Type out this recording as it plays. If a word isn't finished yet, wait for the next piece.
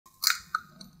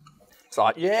It's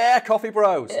like, yeah, coffee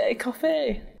bros. Yay,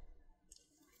 coffee.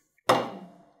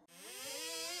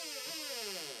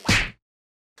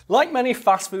 Like many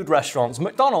fast food restaurants,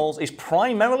 McDonald's is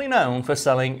primarily known for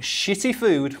selling shitty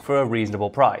food for a reasonable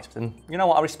price. And you know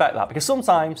what, I respect that, because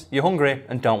sometimes you're hungry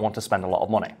and don't want to spend a lot of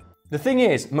money. The thing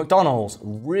is, McDonald's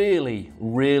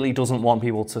really doesn't want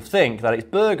people to think that its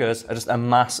burgers are just a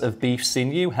mass of beef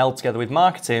sinew held together with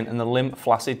marketing and the limp,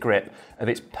 flaccid grip of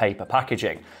its paper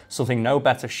packaging. Something no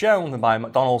better shown than by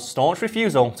McDonald's staunch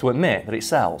refusal to admit that it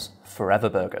sells forever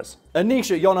burgers. And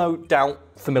Nisha, you're no doubt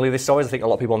familiar with this story. I think a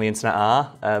lot of people on the internet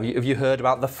are. Have you heard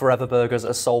about the forever burgers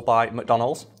as sold by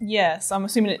McDonald's? Yes, I'm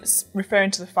assuming it's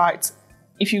referring to the fact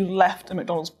if you left a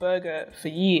McDonald's burger for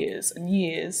years and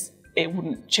years, it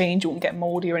wouldn't change, it wouldn't get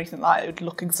mouldy or anything like that. It would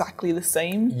look exactly the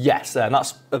same. Yes, and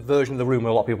that's a version of the rumour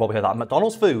a lot of people probably hear that.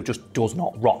 McDonald's food just does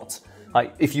not rot.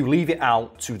 Like, if you leave it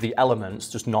out to the elements,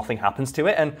 just nothing happens to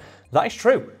it, and that is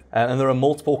true. And there are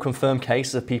multiple confirmed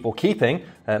cases of people keeping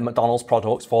McDonald's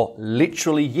products for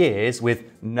literally years with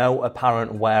no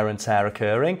apparent wear and tear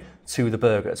occurring to the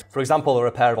burgers. For example, there are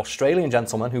a pair of Australian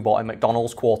gentlemen who bought a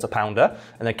McDonald's quarter pounder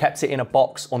and they kept it in a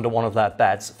box under one of their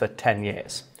beds for 10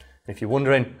 years. If you're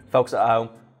wondering, folks at home,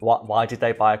 why did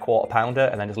they buy a quarter pounder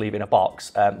and then just leave it in a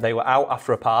box? They were out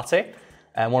after a party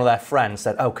and one of their friends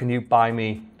said, oh, can you buy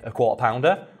me a quarter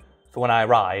pounder? For when I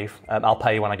arrive, I'll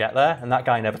pay you when I get there. And that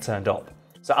guy never turned up.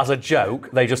 So as a joke,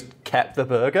 they just kept the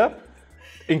burger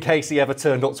in case he ever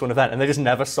turned up to an event, and they just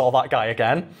never saw that guy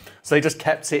again. So they just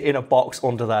kept it in a box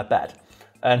under their bed.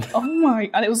 And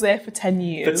and it was there for 10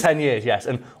 years. For 10 years, yes.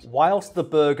 And whilst the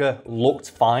burger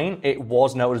looked fine, it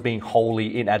was noted as being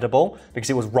wholly inedible because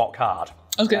it was rock hard.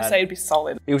 I was going to say it'd be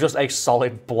solid. It was just a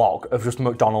solid block of just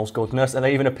McDonald's goodness, and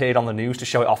they even appeared on the news to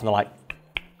show it off, and they're like,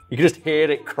 you could just hear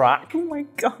it crack. Oh my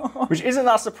God. Which isn't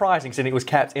that surprising, since it was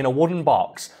kept in a wooden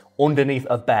box underneath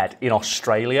a bed in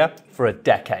Australia for a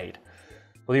decade.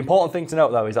 Well, the important thing to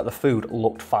note, though, is that the food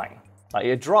looked fine. Like, it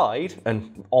had dried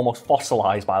and almost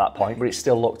fossilised by that point, but it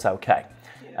still looked okay.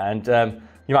 And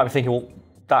you might be thinking, well,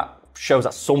 that shows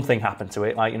that something happened to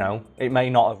it. Like, you know, it may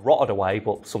not have rotted away,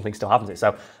 but something still happened to it.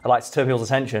 So I'd like to turn people's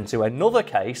attention to another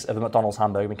case of a McDonald's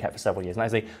hamburger being kept for several years, and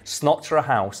that is the Snotra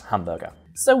Hamburger.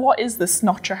 So what is the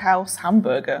Snotra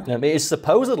Hamburger? It is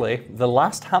supposedly the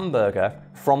last hamburger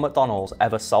from McDonald's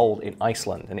ever sold in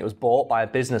Iceland, and it was bought by a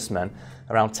businessman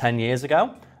around 10 years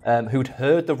ago who'd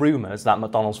heard the rumours that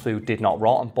McDonald's food did not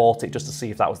rot and bought it just to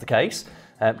see if that was the case,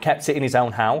 kept it in his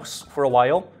own house for a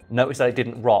while, noticed that it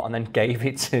didn't rot, and then gave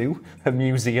it to a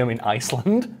museum in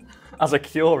Iceland as a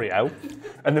curio.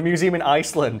 And the museum in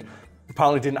Iceland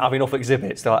apparently didn't have enough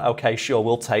exhibits. They're like, okay, sure,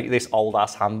 we'll take this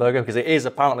old-ass hamburger, because it is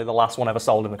apparently the last one ever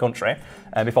sold in the country,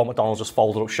 before McDonald's just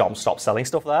folded up shop and stopped selling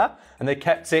stuff there. And they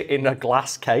kept it in a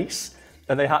glass case,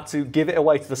 and they had to give it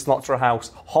away to the Snotra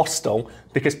House hostel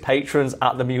because patrons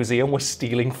at the museum were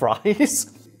stealing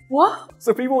fries. What?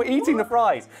 So people were eating the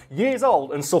fries, years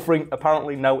old, and suffering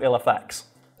apparently no ill effects.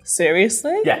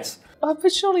 Seriously? Yes.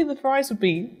 But surely the fries would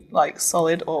be, like,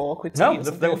 solid or awkward to eat. No,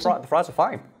 the fries were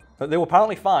fine. But they were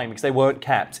apparently fine because they weren't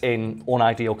kept in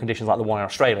unideal conditions like the one in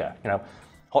Australia. You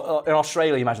know, in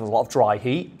Australia, you imagine there's a lot of dry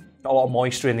heat, a lot of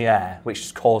moisture in the air, which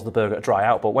just caused the burger to dry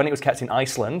out. But when it was kept in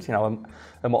Iceland, you know,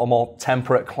 a more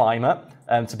temperate climate,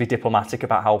 to be diplomatic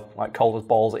about how like cold as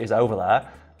balls it is over there,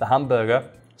 the hamburger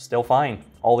still fine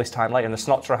all this time later. And the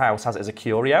Snotra House has it as a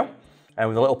curio, and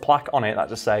with a little plaque on it that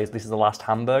just says this is the last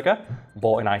hamburger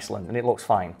bought in Iceland, and it looks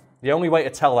fine. The only way to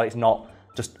tell that it's not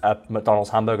just a McDonald's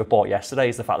hamburger bought yesterday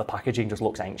is the fact the packaging just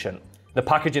looks ancient. The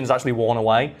packaging's actually worn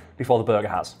away before the burger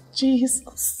has. Jeez,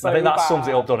 that's so I think that bad. sums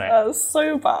it up, doesn't it? That's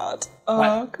so bad.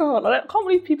 Oh, God. I can't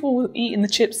believe people eating the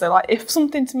chips, though. Like, if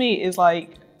something to me is,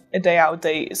 like, a day out of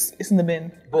date, it's in the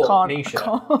bin. But, Nisha,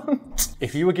 I can't.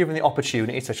 If you were given the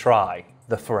opportunity to try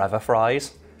the forever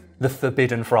fries, the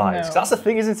forbidden fries, 'cause that's the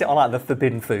thing, isn't it, on like the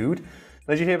forbidden food?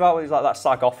 Did you hear about it was like that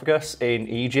sarcophagus in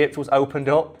Egypt was opened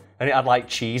up and it had like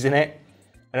cheese in it?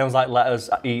 And it was like, let us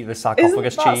eat the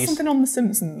sarcophagus Isn't that cheese. Something on The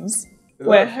Simpsons?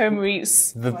 Where Homer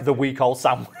eats... The week-old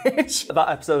sandwich. That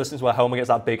episode of The Simpsons where Homer gets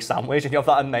that big sandwich, and you have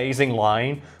that amazing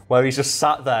line where he's just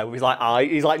sat there with his like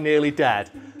he's like nearly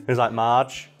dead. He's like,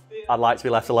 Marge, I'd like to be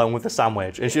left alone with the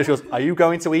sandwich. And she just goes, are you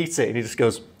going to eat it? And he just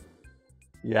goes,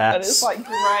 yes. And it's like,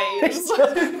 great.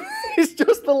 It's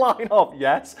just the line of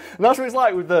yes. And that's what it's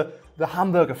like with the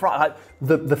hamburger fry, like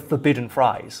the forbidden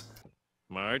fries.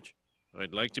 Marge,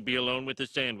 I'd like to be alone with the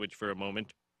sandwich for a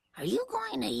moment. Are you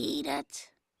going to eat it?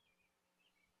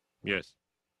 Yes.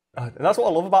 And that's what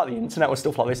I love about the internet when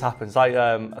stuff like this happens. Like,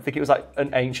 I think it was like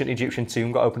an ancient Egyptian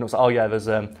tomb got opened up. It's like, oh yeah, there's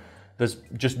there's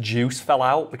just juice fell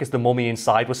out because the mummy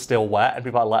inside was still wet, and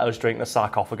people let us drink the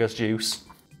sarcophagus juice.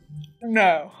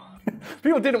 No.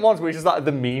 People didn't want to, which is like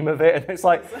the meme of it. And it's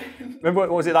like, remember,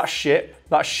 what was it, that ship?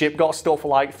 That ship got stuck for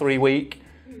like 3 weeks.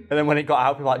 And then when it got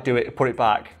out, people were like, do it, put it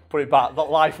back. Put it back.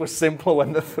 That life was simpler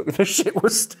when the ship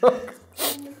was stuck.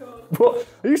 Oh my God. But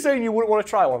are you saying you wouldn't want to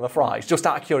try one of the fries, just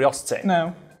out of curiosity?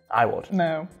 No. I would.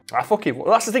 No. I fucking,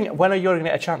 well, that's the thing, when are you going to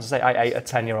get a chance to say I ate a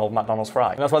 10-year-old McDonald's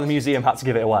fry? And that's why the museum had to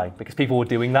give it away, because people were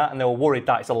doing that and they were worried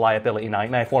that it's a liability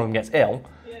nightmare. If one of them gets ill,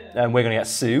 then we're going to get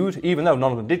sued, even though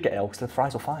none of them did get ill, because the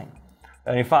fries were fine.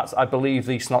 And in fact, I believe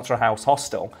the Snotra House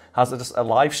Hostel has just a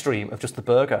live stream of just the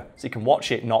burger, so you can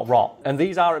watch it not rot. And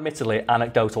these are admittedly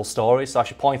anecdotal stories, so I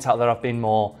should point out there have been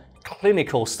more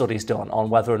clinical studies done on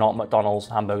whether or not McDonald's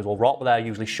hamburgers will rot, but they're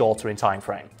usually shorter in time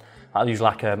frame. Usually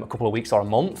like a couple of weeks or a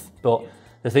month. But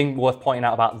the thing worth pointing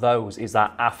out about those is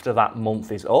that after that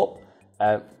month is up,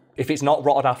 if it's not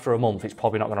rotted after a month, it's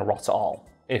probably not going to rot at all.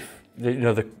 If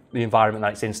the environment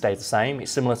that it's in stays the same.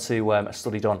 It's similar to a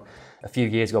study done a few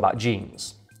years ago about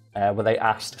jeans, where they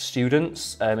asked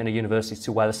students in a university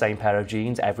to wear the same pair of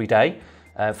jeans every day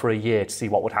for a year to see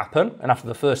what would happen. And after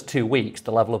the first 2 weeks,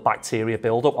 the level of bacteria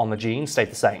buildup on the jeans stayed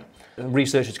the same. And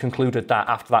researchers concluded that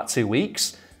after that 2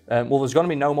 weeks, well, there's going to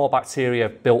be no more bacteria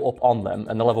built up on them,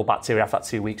 and the level of bacteria after that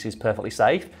 2 weeks is perfectly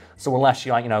safe. So unless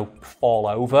you fall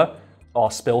over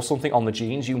or spill something on the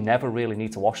jeans, you never really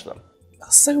need to wash them.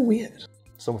 That's so weird.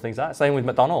 Some things that. Same with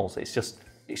McDonald's. It's just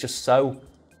so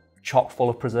chock full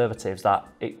of preservatives that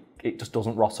it just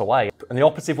doesn't rot away. And the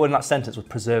operative word in that sentence was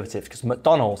preservative, because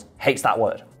McDonald's hates that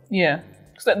word. Yeah,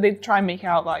 because they try and make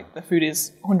out like the food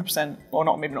is 100%, or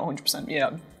not, maybe not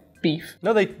 100%, beef.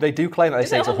 No, they do claim that they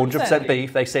say it's 100%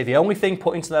 beef. They say the only thing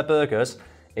put into their burgers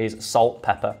is salt,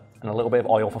 pepper, and a little bit of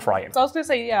oil for frying. So I was going to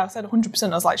say, I said 100%.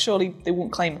 I was like, surely they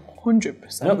wouldn't claim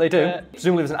 100%. No, they do.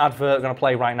 Presumably there's an advert going to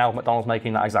play right now of McDonald's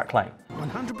making that exact claim.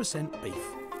 100% beef,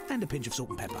 and a pinch of salt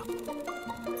and pepper.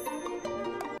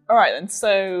 All right then,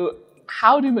 so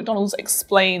how do McDonald's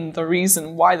explain the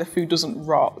reason why the food doesn't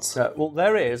rot? Well,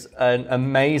 there is an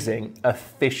amazing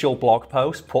official blog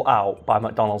post put out by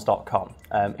McDonald's.com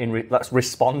that's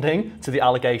responding to the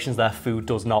allegations their food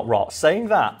does not rot, saying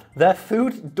that their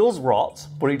food does rot,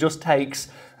 but it just takes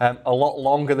a lot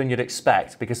longer than you'd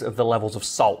expect because of the levels of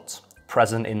salt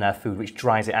present in their food, which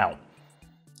dries it out.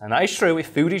 And that is true. If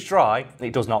food is dry,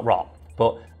 it does not rot.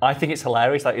 But I think it's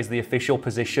hilarious that is the official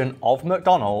position of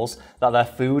McDonald's, that their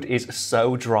food is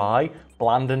so dry,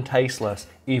 bland and tasteless,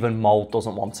 even mold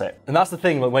doesn't want it. And that's the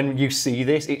thing, when you see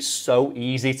this, it's so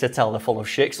easy to tell they're full of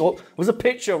shit. So there's a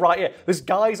picture right here. There's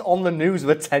guys on the news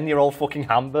with a 10-year-old fucking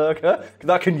hamburger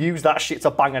that can use that shit to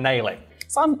bang a nail in.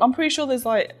 So I'm pretty sure there's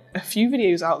like a few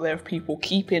videos out there of people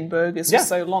keeping burgers for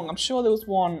so long. I'm sure there was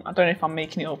one, I don't know if I'm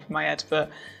making it up in my head, but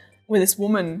where this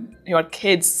woman who had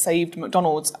kids saved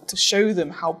McDonald's to show them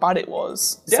how bad it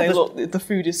was. Say, look, the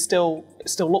food is still, it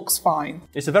still looks fine.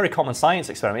 It's a very common science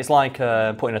experiment. It's like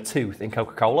putting a tooth in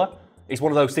Coca-Cola. It's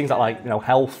one of those things that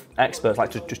health experts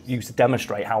like to just use to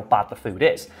demonstrate how bad the food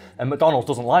is. And McDonald's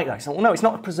doesn't like that. So, well, no, it's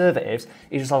not preservatives.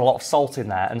 It just has a lot of salt in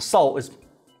there. And salt is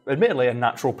admittedly a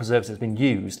natural preservative that's been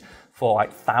used for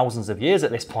like thousands of years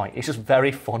at this point. It's just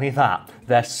very funny that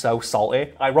they're so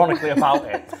salty, ironically about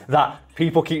it, that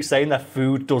people keep saying their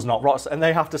food does not rot, and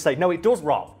they have to say, no, it does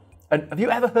rot. And have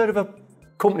you ever heard of a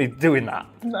company doing that?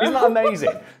 No. Isn't that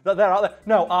amazing? That they're out there,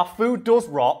 no, our food does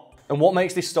rot. And what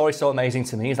makes this story so amazing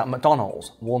to me is that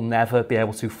McDonald's will never be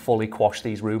able to fully quash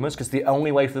these rumours, because the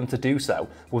only way for them to do so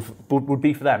would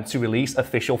be for them to release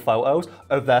official photos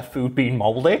of their food being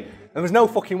mouldy. And there's no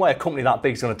fucking way a company that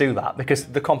big is going to do that, because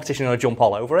the competition is going to jump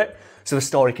all over it. So the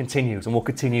story continues and will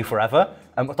continue forever.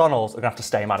 And McDonald's are going to have to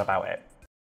stay mad about it.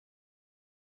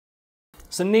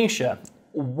 So Nisha,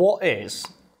 what is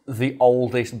the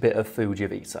oldest bit of food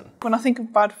you've eaten? When I think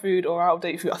of bad food or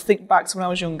out-of-date food, I think back to when I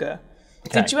was younger.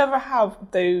 Okay. Did you ever have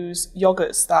those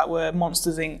yogurts that were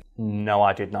Monsters Inc? No,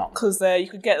 I did not. Because you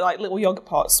could get like little yogurt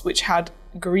pots which had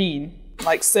green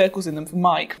like circles in them for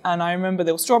Mike. And I remember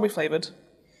they were strawberry flavoured.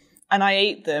 And I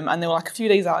ate them and they were like a few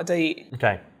days out of date.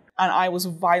 Okay. And I was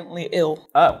violently ill.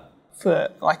 Oh. For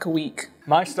like a week.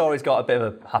 My story's got a bit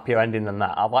of a happier ending than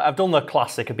that. I've done the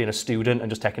classic of being a student and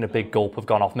just taking a big gulp of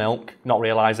gone off milk, not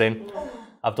realising.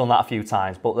 I've done that a few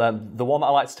times. But the one that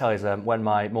I like to tell is when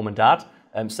my mum and dad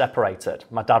separated.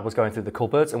 My dad was going through the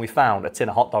cupboards and we found a tin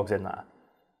of hot dogs in there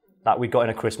that we got in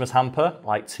a Christmas hamper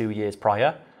like 2 years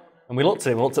prior. And we looked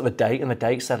at it, we looked at the date, and the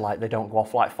date said like they don't go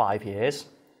off for like 5 years.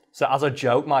 So as a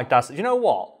joke, my dad said, you know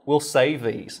what? We'll save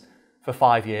these for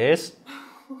 5 years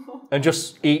and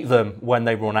just eat them when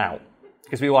they run out.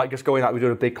 because we were like just going out, we were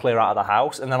doing a big clear out of the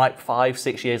house, and then like 5,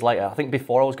 6 years later, I think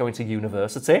before I was going to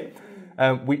university,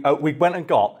 we went and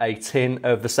got a tin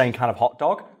of the same kind of hot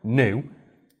dog, new.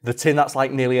 The tin that's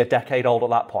like nearly a decade old at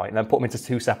that point, and then put them into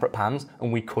 2 separate pans,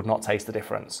 and we could not taste the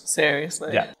difference.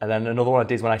 Seriously? Yeah. And then another one I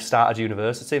did when I started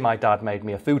university, my dad made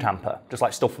me a food hamper, just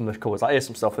like stuff from the cupboards. Like, here's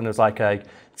some stuff, and there was like a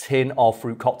tin of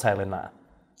fruit cocktail in there.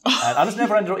 And I just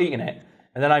never ended up eating it.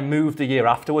 And then I moved a year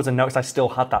afterwards and noticed I still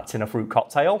had that tin of fruit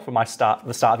cocktail from the start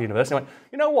of university. I went,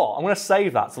 you know what? I'm going to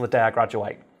save that till the day I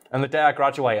graduate. And the day I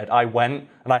graduated, I went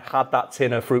and I had that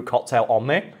tin of fruit cocktail on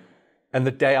me. And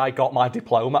the day I got my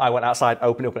diploma, I went outside,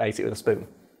 opened it up and ate it with a spoon.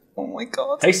 Oh my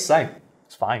God. Tastes the same.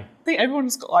 It's fine. I think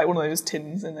everyone's got like one of those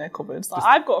tins in their cupboards. Like,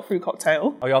 I've got a fruit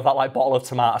cocktail. Oh, you have that like bottle of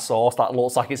tomato sauce that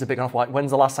looks like it's a big enough. Like,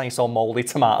 when's the last time you saw mouldy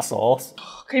tomato sauce?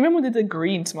 Can you remember when they did the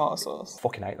green tomato sauce?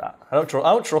 Fucking hate that. I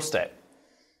don't trust it.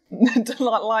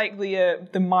 like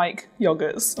the Mike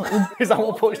yogurts. Is that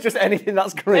what puts just anything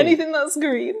that's green? Anything that's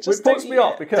green. Just It puts don't me eat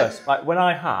off it. because like when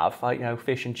I have like, you know,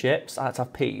 fish and chips, I like to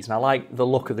have peas, and I like the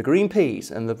look of the green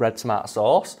peas and the red tomato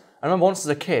sauce. I remember once as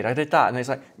a kid I did that, and it's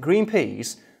like green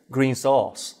peas, green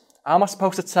sauce. How am I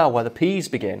supposed to tell where the peas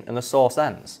begin and the sauce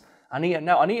ends? I need to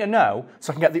know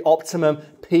so I can get the optimum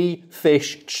pea,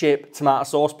 fish, chip, tomato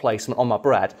sauce placement on my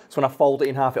bread. So when I fold it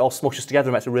in half, it all smushes together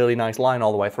and makes a really nice line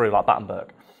all the way through, like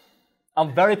Battenberg.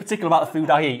 I'm very particular about the food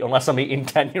I eat unless I'm eating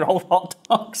 10-year-old hot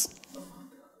dogs.